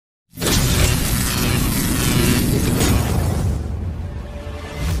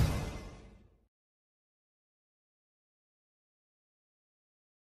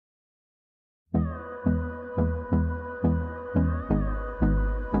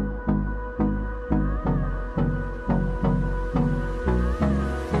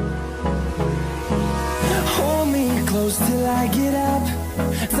close till I get up.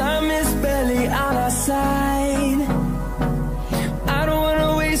 Time is barely on our side. I don't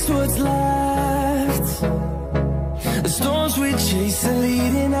wanna waste what's left. The storms we chase are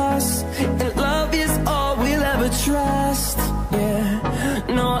leading us, and love is all we'll ever trust. Yeah,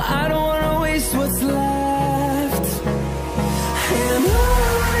 no, I don't wanna waste what's left. And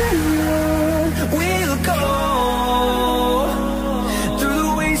on we'll go, through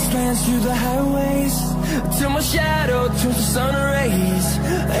the wastelands, through the highways, till my shadow turns to sun rays.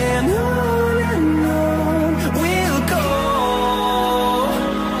 And on we'll go,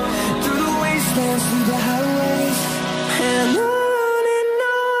 through the wastelands, through the highways, and on we'll go.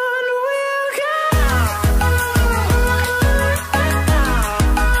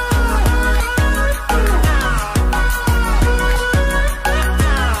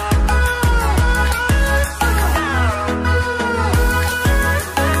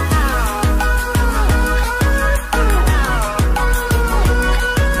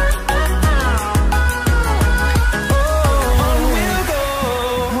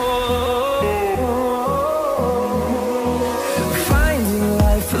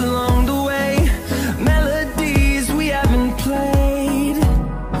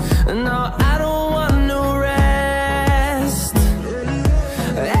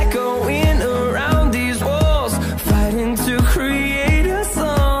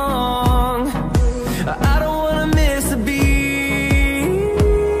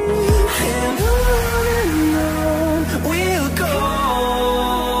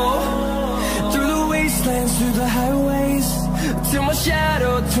 Through the highways, till my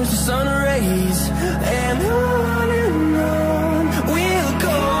shadow turns to sun rays. And on we'll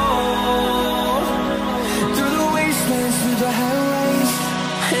go, through the wastelands, through the highways,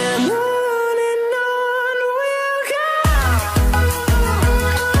 and on we'll go.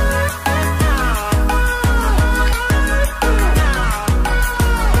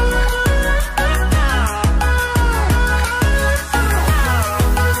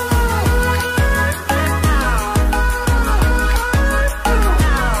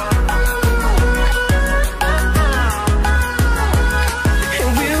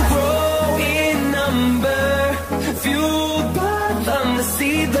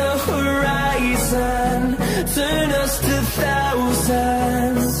 See the horizon, turn us to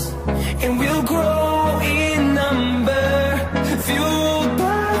thousands, and we'll grow in number, fueled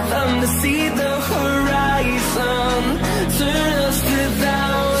by them to see the horizon, turn us to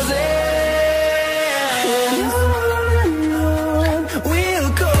thousands, and on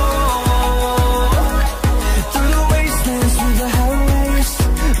we'll go, through the wastelands, through the highways,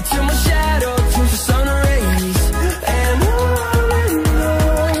 till my shadow turns to sun rays. And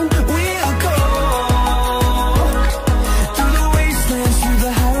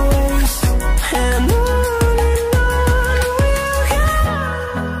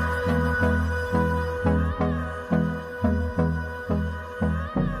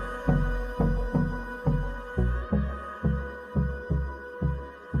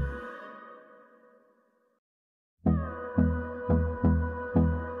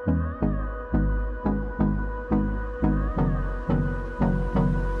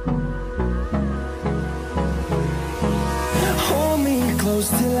close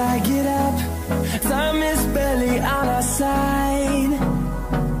till I get up. Time is barely on our side.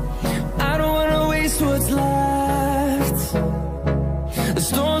 I don't wanna waste what's left. The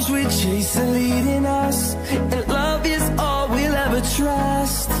storms we chase are leading us, and love is all we'll ever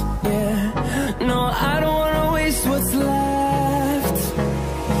trust. Yeah, no, I don't wanna waste what's left.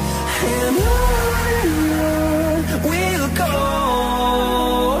 And on we'll go,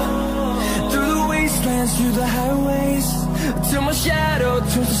 through the wastelands, through the highways, till my shadow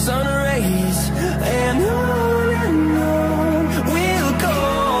turns to sun rays. And on we'll go,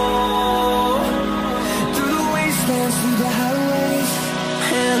 through the wastelands, through the highways,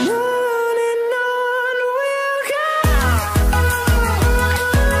 and on we'll go.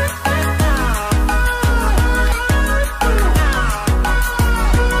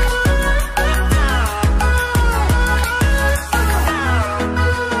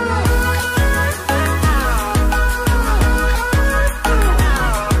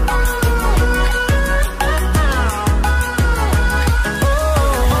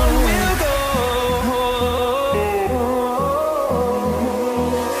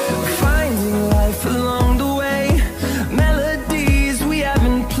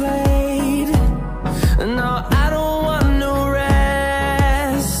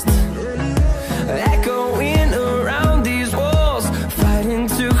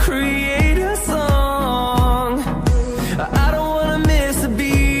 I don't wanna miss a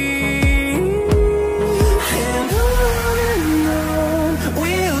beat. And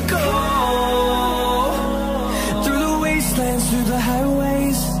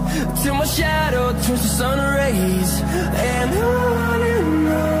till my shadow turns to sun rays. And on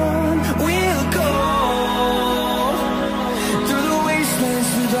we'll go, through the wastelands,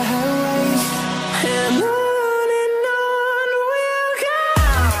 through the highways, and on we'll go.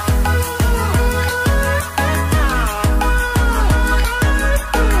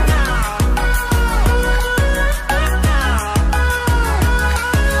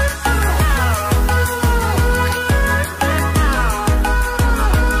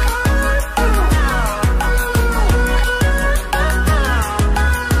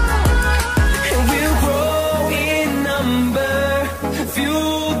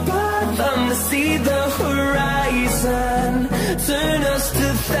 See the horizon, turn us to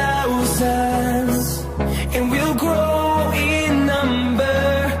thousands, and we'll grow in number,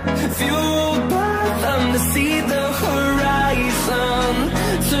 fueled by them to see the horizon,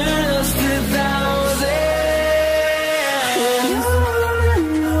 turn us to thousands, and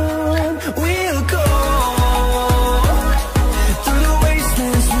on we'll go, through the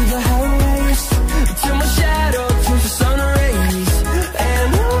wastelands, through the highways, till my shadow turns to sun rays,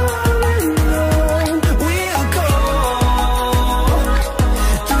 and on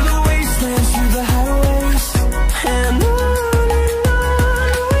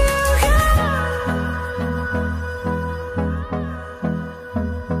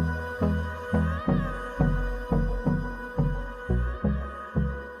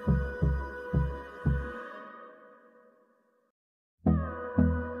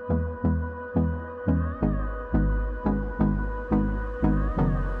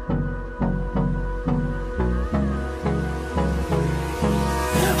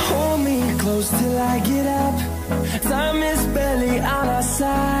close till I get up. Time is barely on our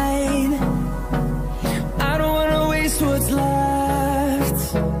side. I don't wanna waste what's left.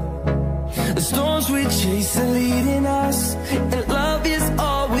 The storms we chase are leading us, and love is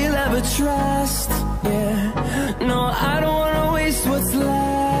all we'll ever trust. Yeah, no, I don't wanna waste what's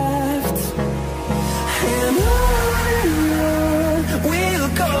left. And on we'll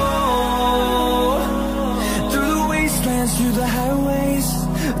go, through the wastelands, through the highways,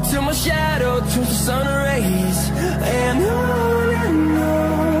 till my shadow turns to sun rays, and on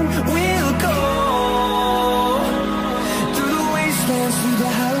we'll go, through the wastelands, through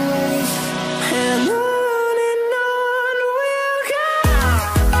the highways, and on we'll go.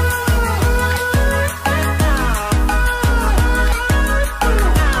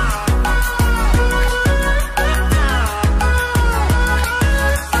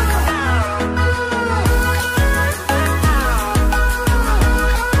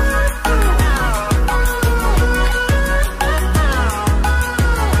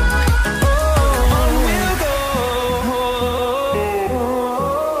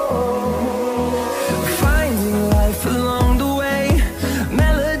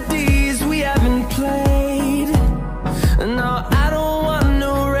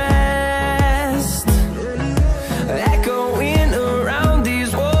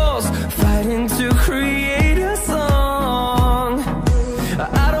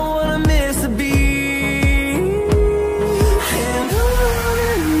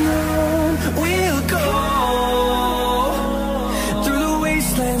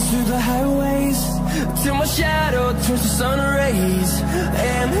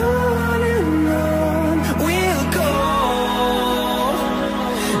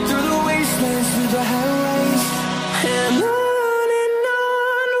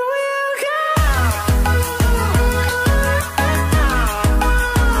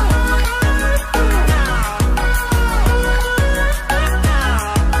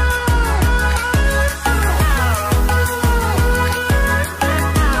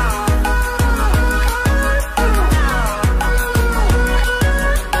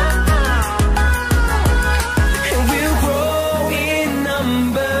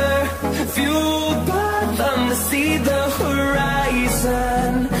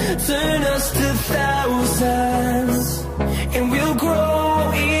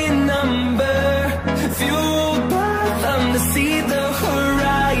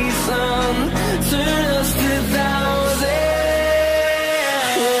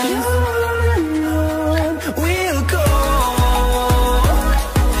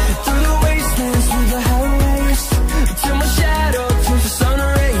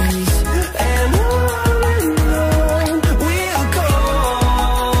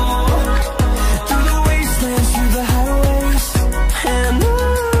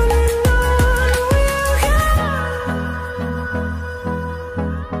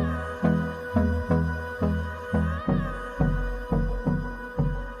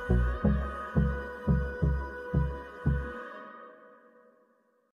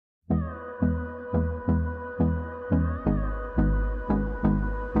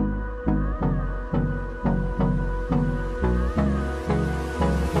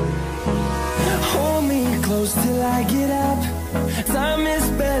 close till I get up. Time is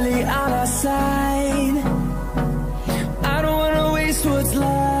barely on our side. I don't wanna waste what's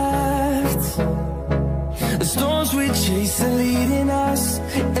left. The storms we chase are leading us.